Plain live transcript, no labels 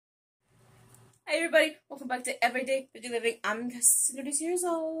Hi everybody, welcome back to Everyday Thrifty Living. I'm Cindy here as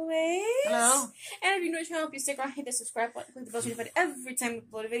always. Hello. And if you're new to the channel, please stick around, hit the subscribe button, click the bell so you get notified every time we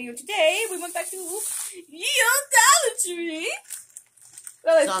upload a video. Today, we went back to Dollar Tree.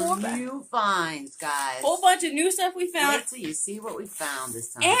 Well, like Some new finds, guys. Whole bunch of new stuff we found. Wait till you see what we found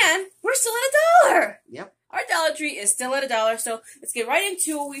this time. And we're still at $1. Yep. Our Dollar Tree is still at $1, so let's get right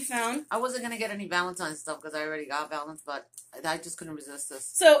into what we found. I wasn't going to get any Valentine's stuff because I already got Valentine's, but I just couldn't resist this.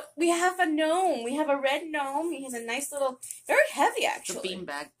 So, we have a gnome. We have a red gnome. He has a nice little, very heavy actually. The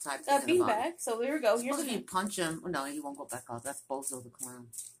beanbag type A thing. beanbag. So, there we go. Here's if you punch him. Oh, no, he won't go back out. That's Bozo the Clown.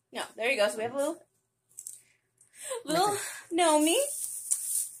 No, there you go. So, we have a little gnomey.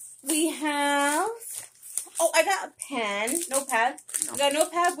 We have... Oh, I got a pen, notepad. No. I got a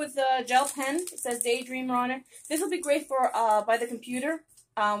notepad with a gel pen. It says Daydreamer on it. This will be great for by the computer.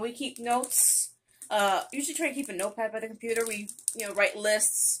 We keep notes. Usually try to keep a notepad by the computer. We write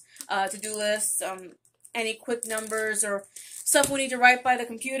lists, to-do lists, any quick numbers or stuff we need to write by the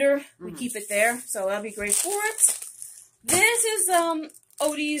computer. We keep it there, so that'll be great for it. This is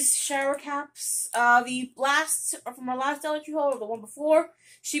Odie's shower caps. The last from our last Dollar Tree haul, or the one before.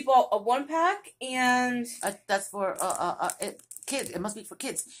 She bought a 1-pack, and... that's for, kids. It must be for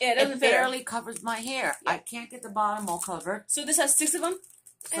kids. Yeah, it barely covers my hair. Yeah. I can't get the bottom all covered. So this has 6 of them.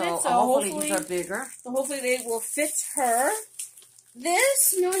 So, hopefully these are bigger. So hopefully they will fit her.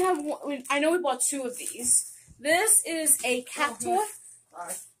 This, we only have one, I know we bought 2 of these. This is a cat toy.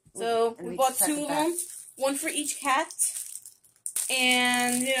 So we bought 2 of them. 1 for each cat.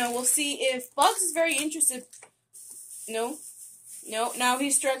 And, we'll see if Bugs is very interested. No, now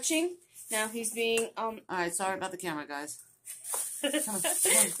he's stretching. Now he's being, Alright, sorry about the camera, guys. Come on.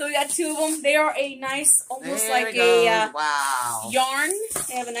 So we got 2 of them. They are a nice, almost there like a wow. yarn.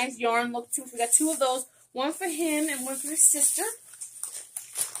 They have a nice yarn look too. So we got 2 of those. 1 for him and 1 for his sister.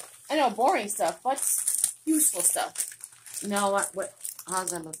 I know, boring stuff, but useful stuff. No, what?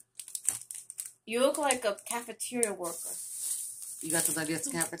 How's that look? You look like a cafeteria worker. You got those ideas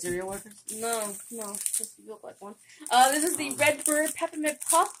to cafeteria workers? No, just you look like one. This is the Redbird Peppermint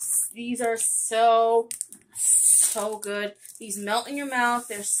Puffs. These are so good. These melt in your mouth.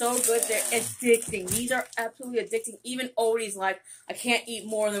 They're so good. They're addicting. These are absolutely addicting. Even Odie's like, I can't eat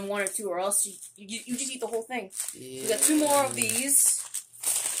more than 1 or 2, or else you just eat the whole thing. Yeah. We got 2 more of these.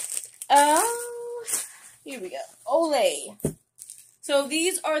 Here we go. Olay. So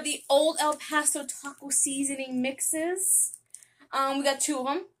these are the Old El Paso taco seasoning mixes. We got 2 of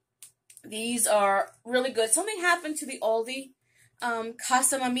them. These are really good. Something happened to the Aldi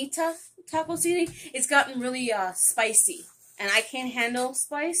Casa Mamita taco seasoning. It's gotten really spicy. And I can't handle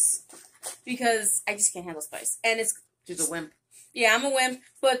spice because I just can't handle spice. And it's... She's a wimp. Yeah, I'm a wimp.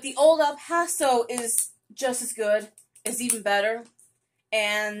 But the Old El Paso is just as good. It's even better.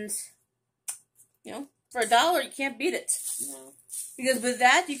 And, for $1, you can't beat it. No. Because with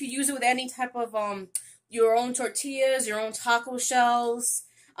that, you could use it with any type of... your own tortillas, your own taco shells,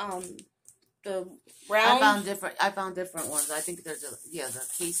 the round. I found different ones. I think there's the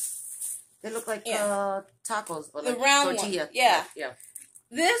case. They look like tacos, but the like round tortilla. One. Yeah. Yeah.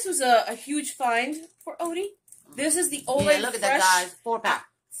 This was a huge find for Odie. This is the Olay look at that, guys. 4-pack.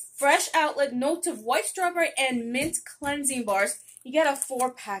 Fresh Outlet notes of white strawberry and mint cleansing bars. You get a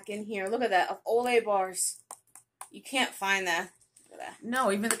 4-pack in here. Look at that, of Olay bars. You can't find that. Look at that. No,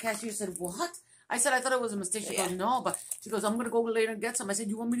 even the cashier said, "What?" I said, I thought it was a mistake. She goes, no, but she goes, I'm going to go later and get some. I said,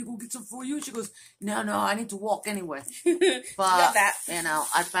 you want me to go get some for you? She goes, no, I need to walk anyway. But,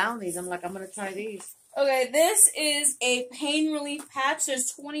 I found these. I'm like, I'm going to try these. Okay, this is a pain relief patch.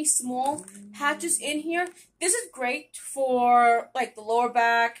 There's 20 small patches in here. This is great for, like, the lower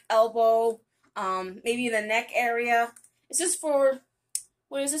back, elbow, maybe the neck area. It's just for,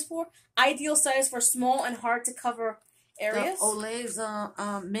 what is this for? Ideal size for small and hard to cover areas. Olay's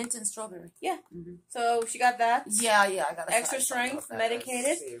mint and strawberry. Yeah. So she got that. Yeah, I got extra strength,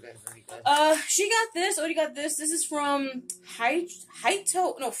 medicated. She got this. Odie got this. This is from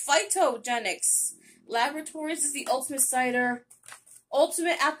Phytogenics Laboratories. This is the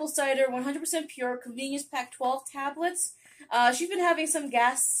ultimate apple cider, 100% pure, convenience pack, 12 tablets. She's been having some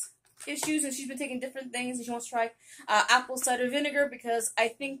gas issues, and she's been taking different things, and she wants to try apple cider vinegar because I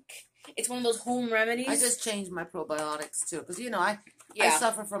think it's one of those home remedies. I just changed my probiotics too, because I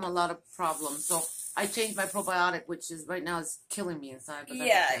suffer from a lot of problems. So I changed my probiotic, which is right now is killing me inside. But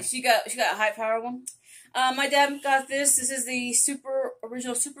yeah, she got a high power one. My dad got this. This is the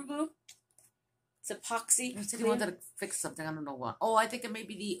original super glue. It's epoxy. I said he wanted to fix something. I don't know what. Oh, I think it may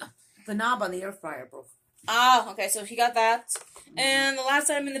be the knob on the air fryer broke. Ah, okay. So she got that. And the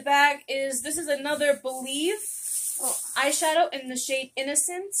last item in the bag is this is another Believe eyeshadow in the shade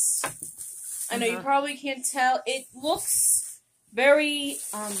Innocence. I know you probably can't tell. It looks very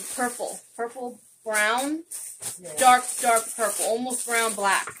purple brown, dark purple, almost brown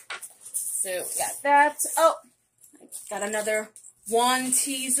black. So we got that. Oh, I got another wand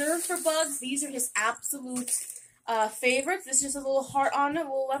teaser for Bugs. These are his absolute favorites. This is just a little heart on it, a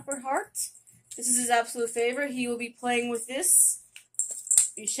little leopard heart. This is his absolute favorite. He will be playing with this.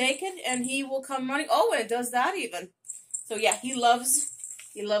 You shake it, and he will come running. Oh, and it does that even. So yeah, he loves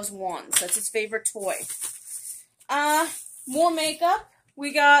wands. That's his favorite toy. More makeup.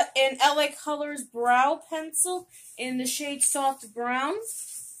 We got an LA Colors brow pencil in the shade soft brown.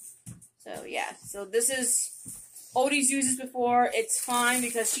 So yeah, so this is Odie's used this before. It's fine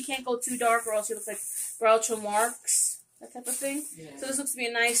because she can't go too dark or else she looks like Groucho Marx, that type of thing. Yeah. So this looks to be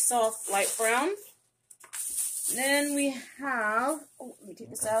a nice soft light brown. Then we have, oh, let me take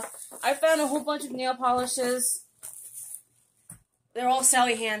this out. I found a whole bunch of nail polishes. They're all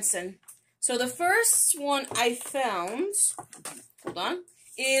Sally Hansen. So the first one I found, hold on,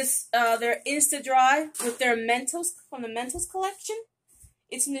 is their Insta Dry with their Mentos, from the Mentos collection.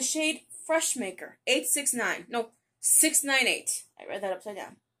 It's in the shade Fresh Maker, 869. No, 698. I read that upside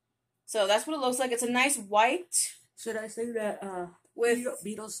down. So that's what it looks like. It's a nice white. Should I say that with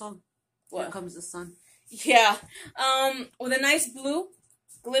Beatles song? What? Here Comes the Sun. Yeah. With a nice blue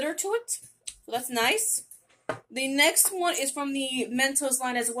glitter to it. So that's nice. The next one is from the Mentos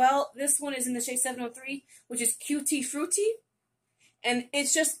line as well. This one is in the shade 703, which is QT Fruity. And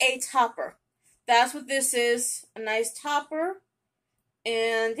it's just a topper. That's what this is. A nice topper.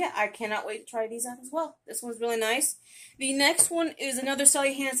 And yeah, I cannot wait to try these out as well. This one's really nice. The next one is another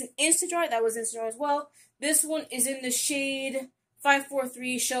Sally Hansen Insta Dry. That was Insta Dry as well. This one is in the shade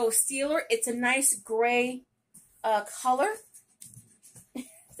 543 Show Stealer. It's a nice gray color.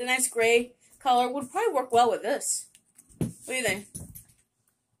 It's a nice gray color. Would probably work well with this. What do you think?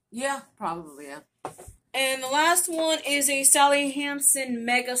 Yeah, probably, yeah. And the last one is a Sally Hansen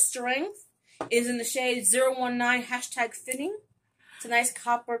Mega Strength. Is in the shade 019 #thinning. It's a nice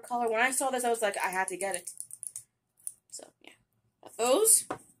copper color. When I saw this, I was like, I had to get it. So, yeah. Got those.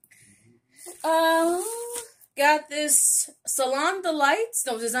 Got this Salon Delights.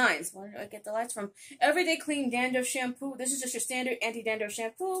 No, Designs. Where did I get the lights from? Everyday Clean Dandruff Shampoo. This is just your standard anti-dandruff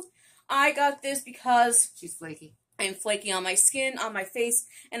shampoo. I got this because she's flaky. I'm flaky on my skin, on my face,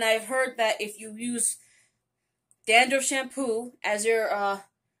 and I've heard that if you use dandruff shampoo as your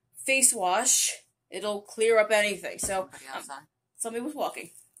face wash, it'll clear up anything. So somebody was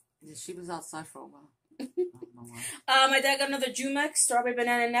walking. Yeah, she was outside for a while. My dad got another Jumex Strawberry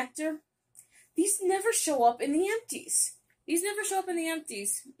Banana Nectar. These never show up in the empties. These never show up in the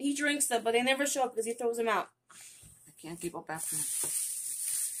empties. He drinks them, but they never show up because he throws them out. I can't keep up after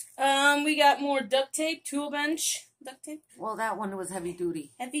him. We got more duct tape, tool bench duct tape. Well, that one was heavy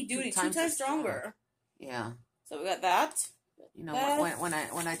duty. Heavy duty, two times stronger. Yeah. So we got that. You know, when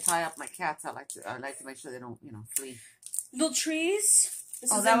I tie up my cats, I like to make sure they don't, flee. Little trees.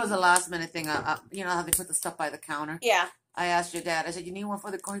 That was a last minute thing. You know how they put the stuff by the counter? Yeah. I asked your dad. I said, "You need one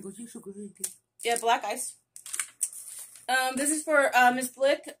for the car?" He goes, "You so good." Yeah, black ice. This is for Miss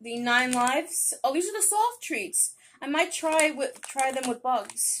Blick, the 9 Lives. Oh, these are the soft treats. I might try them with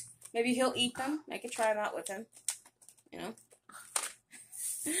Bugs. Maybe he'll eat them. I could try them out with him. You know,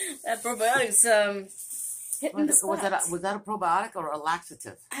 that probiotic's hitting the spot. Was that a probiotic or a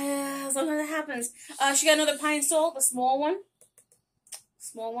laxative? Sometimes that happens. She got another Pine Sol, the small one.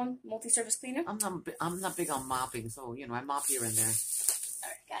 Small one, multi-surface cleaner. I'm not big on mopping, so I mop here and there. All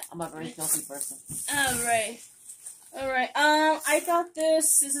right, got it. I'm a very filthy person. All right. I got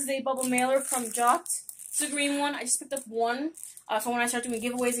this. This is a bubble mailer from Jot. It's a green one. I just picked up one for when I start doing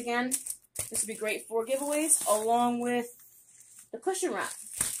giveaways again. This would be great for giveaways, along with the cushion wrap.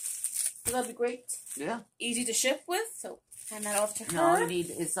 So that'd be great. Yeah. Easy to ship with. So hand that off to her. No, all you need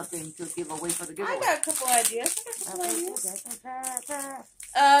is something to give away for the giveaway. I got a couple ideas.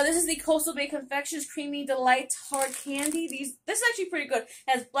 This is the Coastal Bay Confections Creamy Delight Hard Candy. This is actually pretty good. It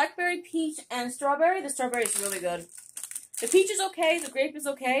has blackberry, peach, and strawberry. The strawberry is really good. The peach is okay. The grape is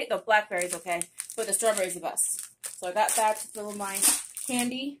okay. The blackberry is okay. But the strawberry is the best. So I got that to fill my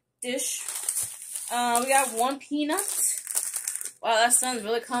candy dish. We got one peanut. Wow, that sun's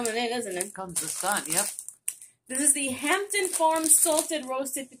really coming in, isn't it? Comes the sun, yep. This is the Hampton Farm Salted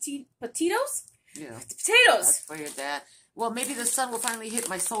Roasted Potatoes. Yeah. Potatoes. That's for your dad. Well, maybe the sun will finally hit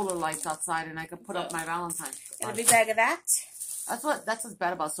my solar lights outside and I can put up my Valentine's. Got a big bag of that. That's what's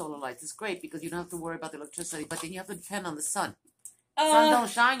bad about solar lights. It's great because you don't have to worry about the electricity, but then you have to depend on the sun. Sun don't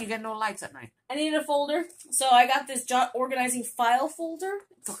shine, you get no lights at night. I needed a folder, so I got this Jot organizing file folder.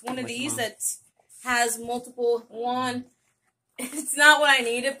 It's one of these that has multiple. One It's not what I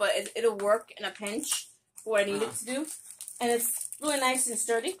needed, but it'll work in a pinch for what I need it to do. And it's really nice and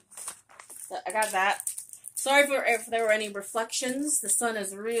sturdy. So I got that. Sorry if there were any reflections. The sun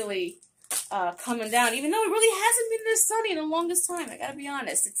is really coming down, even though it really hasn't been this sunny in the longest time. I gotta be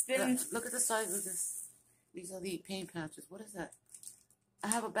honest. It's been... Look at the size of this. These are the pain patches. What is that? I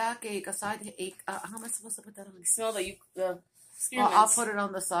have a backache, a side ache. How am I supposed to put that on? Smell the I'll put it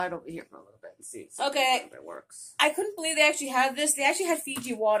on the side over here for a little bit and see. Okay. If it works. I couldn't believe they actually had this. They actually had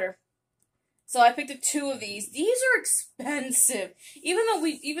Fiji water. So I picked up 2 of these. These are expensive.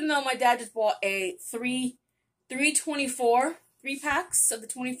 Even though my dad just bought a 324 3-packs of the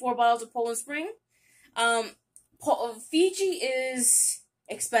 24 bottles of Poland Spring. Fiji is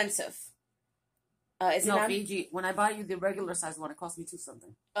expensive. Is it no, not? Fiji. When I buy you the regular size one, it cost me $2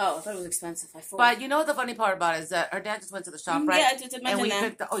 something. Oh, I thought it was expensive. But you know what the funny part about it is that our dad just went to the shop, right? Yeah, I did mention and we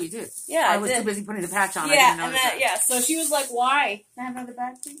that. picked. Oh, you did? Yeah, I was too busy putting the patch on. Yeah, I didn't know yeah. So she was like, "Why? Can I have another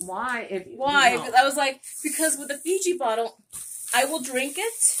bag, please?" Why? Why? I was like, because with the Fiji bottle, I will drink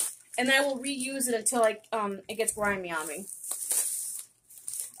it and I will reuse it until it gets grimy on me.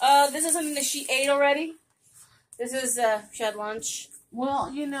 This is something that she ate already. This is she had lunch.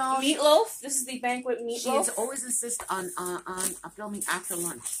 Well, you know, meatloaf. This is the banquet meatloaf. She always insists on filming after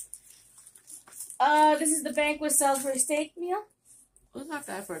lunch. This is the banquet Salisbury steak meal. What's not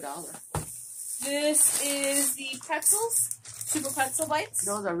bad for $1? This is the pretzels, super pretzel bites.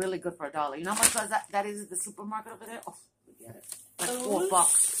 Those are really good for $1. You know how much that is at the supermarket over there? Oh, forget it. Like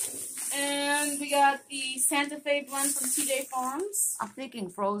 $4. And we got the Santa Fe blend from TJ Farms. I'm thinking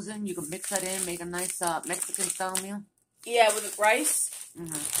frozen. You can mix that in, make a nice Mexican style meal. Yeah, with the rice.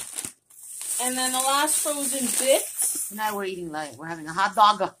 And then the last frozen bit. Now we're eating light. We're having a hot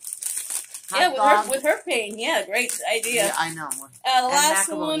dog. With her pain. Yeah, great idea. Yeah, I know. The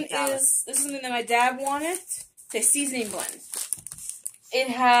last one is, this is something that my dad wanted. The seasoning blend. It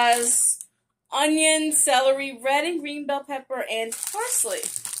has onion, celery, red and green bell pepper, and parsley.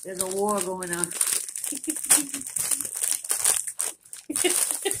 There's a war going on.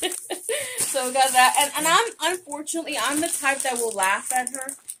 So we got that, and unfortunately I'm the type that will laugh at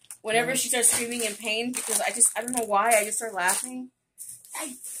her whenever she starts screaming in pain, because I don't know why, I just start laughing.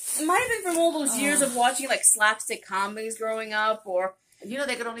 It might have been from all those years of watching like slapstick comedies growing up, or you know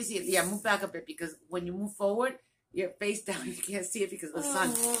they could only see it. Yeah, move back a bit, because when you move forward, you're face down. You can't see it because of the sun.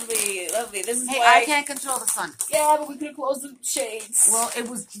 Lovely, lovely. This is why I can't control the sun. Yeah, but we could have closed the shades. Well, it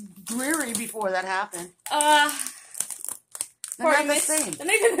was dreary before that happened. They're not the same. They're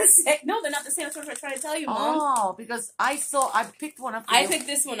not the same. No, they're not the same. That's what I'm trying to tell you, Mom. Oh, because I picked one up for you. I picked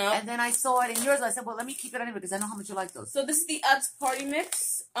this one up. And then I saw it in yours. I said, well, let me keep it anyway because I know how much you like those. So this is the Utz Party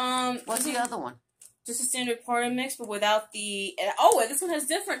Mix. What's the other one? Just a standard party mix, but without the... this one has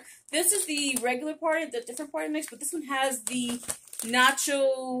different... This is the regular party, the different party mix, but this one has the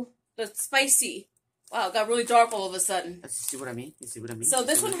nacho... The spicy. Wow, it got really dark all of a sudden. You see what I mean? You see what I mean? So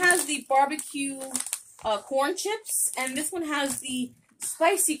this one has the barbecue... corn chips, and this one has the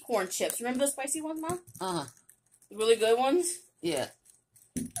spicy corn chips. Remember those spicy ones, Mom? Uh-huh. The really good ones? Yeah.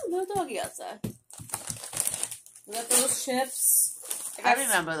 Oh, little doggy outside. We got those chips. I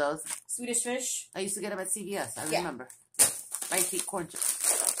remember those. Swedish fish. I used to get them at CVS. I remember. Spicy corn chips.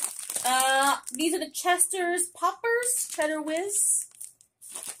 These are the Chester's Poppers, Cheddar Whiz.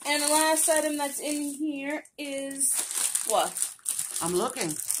 And the last item that's in here is what? I'm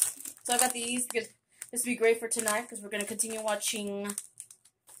looking. So I got these because this would be great for tonight because we're going to continue watching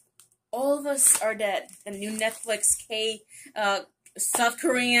All of Us Are Dead, the new Netflix South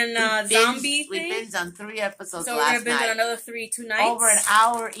Korean zombie thing. We binged on 3 episodes so last night. So we're going to binge on another 3 tonight. Over an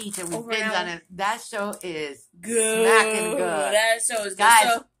hour each, and we binged on it. That show is good. Smacking good. That show is good.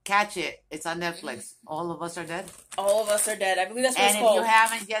 Guys, catch it. It's on Netflix. All of Us Are Dead. All of Us Are Dead. I believe that's what it's called. And if you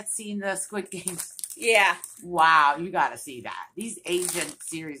haven't yet seen the Squid Games. Yeah. Wow, you got to see that. These Asian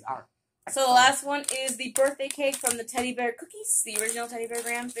series are... So the last one is the birthday cake from the Teddy Bear Cookies, the original Teddy Bear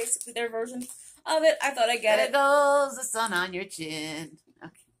Grams, basically their version of it. I thought I'd get it. There goes the sun on your chin.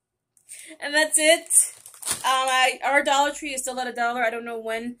 Okay. And that's it. Our Dollar Tree is still at $1. I don't know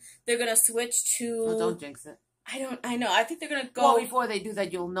when they're gonna switch to. Oh, don't jinx it. I know. I think they're gonna go. Well, before they do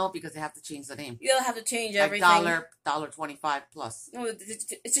that, you'll know because they have to change the name. They'll have to change everything. $1.25 plus. No,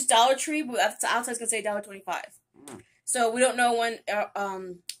 it's just Dollar Tree, but outside's gonna say $1.25. So we don't know when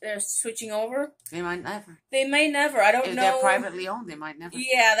they're switching over. They might never. They may never. I don't know. If they're privately owned, they might never.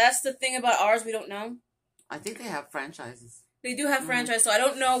 Yeah, that's the thing about ours. We don't know. I think they have franchises. They do have franchise, so I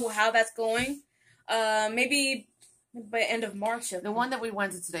don't know how that's going. Maybe by end of March. The one that we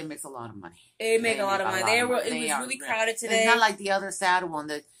went to today makes a lot of money. It made a lot of money. It was really crowded today. It's not like the other sad one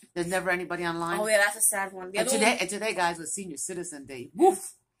that There's never anybody online. Oh, yeah, that's a sad one. And today, guys, was Senior Citizen Day.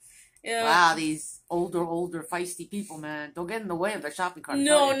 Woof! Yeah. Wow, these older, feisty people, man. Don't get in the way of their shopping cart.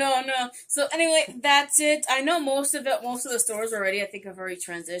 No. So anyway, that's it. I know most of the stores already, I think, have already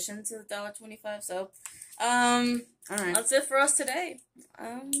transitioned to $1.25. So, all right. That's it for us today.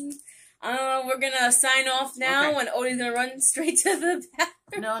 We're gonna sign off now, and Odie's gonna run straight to the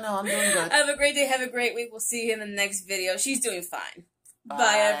bathroom. No, I'm doing good. Have a great day. Have a great week. We'll see you in the next video. She's doing fine.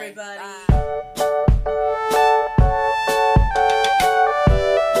 Bye everybody. Bye.